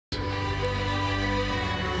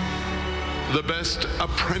the best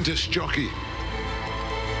apprentice jockey.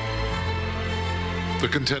 The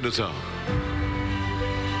contenders are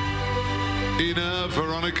Ina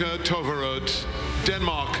Veronica Toverud,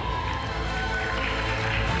 Denmark.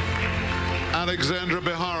 Alexandra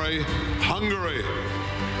Bihari, Hungary.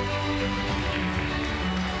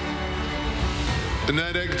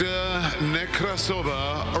 Nadegda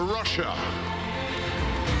Nekrasova, Russia.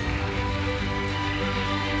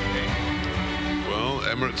 Well,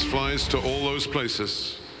 Emirates flies to all those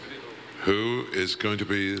places. Who is going to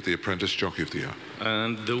be the apprentice jockey of the year?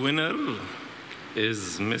 And the winner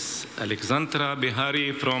is Miss Alexandra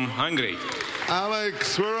Bihari from Hungary.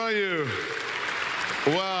 Alex, where are you?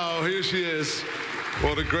 Wow, here she is.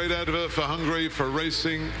 What a great advert for Hungary, for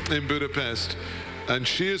racing in Budapest. And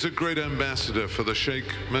she is a great ambassador for the Sheikh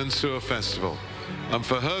Mansour Festival. And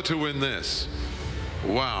for her to win this,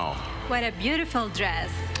 wow. What a beautiful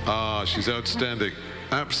dress. Ah, she's outstanding.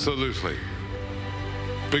 Absolutely.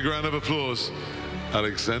 Big round of applause.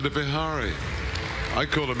 Alexandra Bihari. I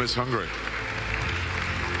call her Miss Hungary.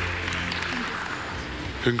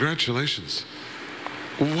 Congratulations.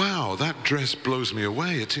 Wow, that dress blows me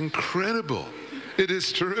away. It's incredible. It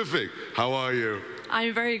is terrific. How are you?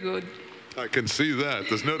 I'm very good. I can see that.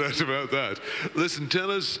 There's no doubt about that. Listen, tell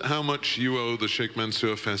us how much you owe the Sheikh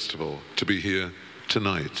Mansour Festival to be here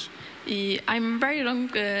tonight. I'm very long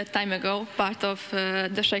time ago part of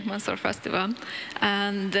the Sheikh Mansour Festival,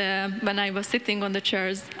 and when I was sitting on the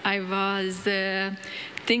chairs, I was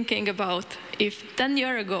thinking about if 10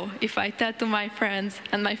 years ago, if I tell to my friends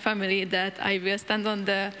and my family that I will stand on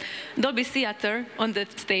the Dolby Theatre on the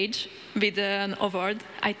stage with an award,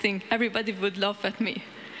 I think everybody would laugh at me.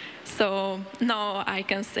 So now I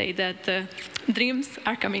can say that dreams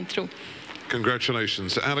are coming true.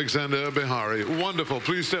 Congratulations, Alexandra Bihari. Wonderful.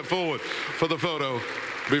 Please step forward for the photo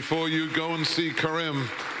before you go and see Karim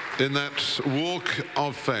in that walk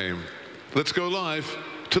of fame. Let's go live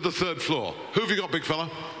to the third floor. Who have you got, big fella?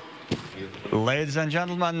 Ladies and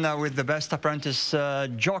gentlemen, with the best apprentice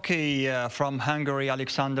jockey from Hungary,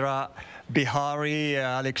 Alexandra Bihari.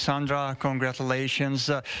 Alexandra, congratulations.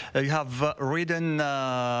 You have ridden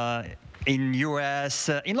in US,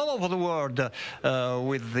 in all over the world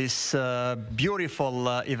with this beautiful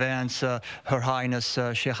events, Her Highness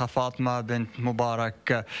Sheikha Fatma bint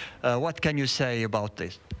Mubarak. What can you say about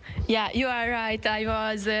this? Yeah, you are right. I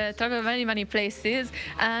was traveled many places,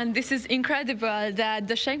 and this is incredible that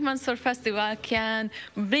the Sheikh Mansour Festival can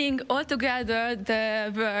bring all together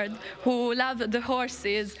the world who love the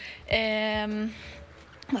horses.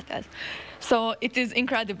 What else? So it is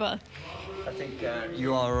incredible. I think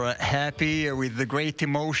you are happy with the great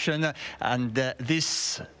emotion, and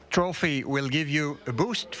this trophy will give you a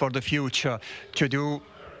boost for the future to do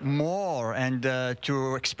more and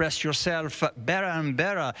to express yourself better and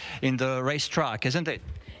better in the racetrack, isn't it?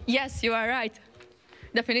 Yes, you are right.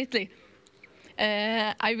 Definitely.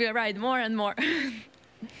 I will ride more and more.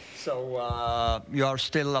 So you are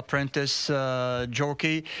still apprentice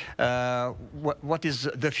jockey. What is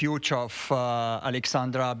the future of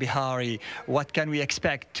Alexandra Bihari? What can we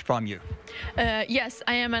expect from you? Yes,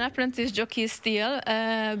 I am an apprentice jockey still,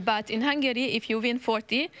 but in Hungary, if you win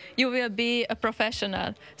 40, you will be a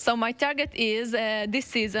professional. So my target is this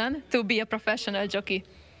season to be a professional jockey.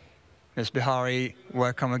 Ms. Bihari,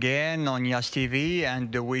 welcome again on Yas TV,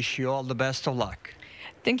 and wish you all the best of luck.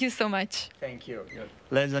 Thank you so much. Thank you.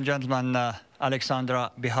 Ladies and gentlemen,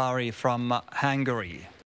 Alexandra Bihari from Hungary.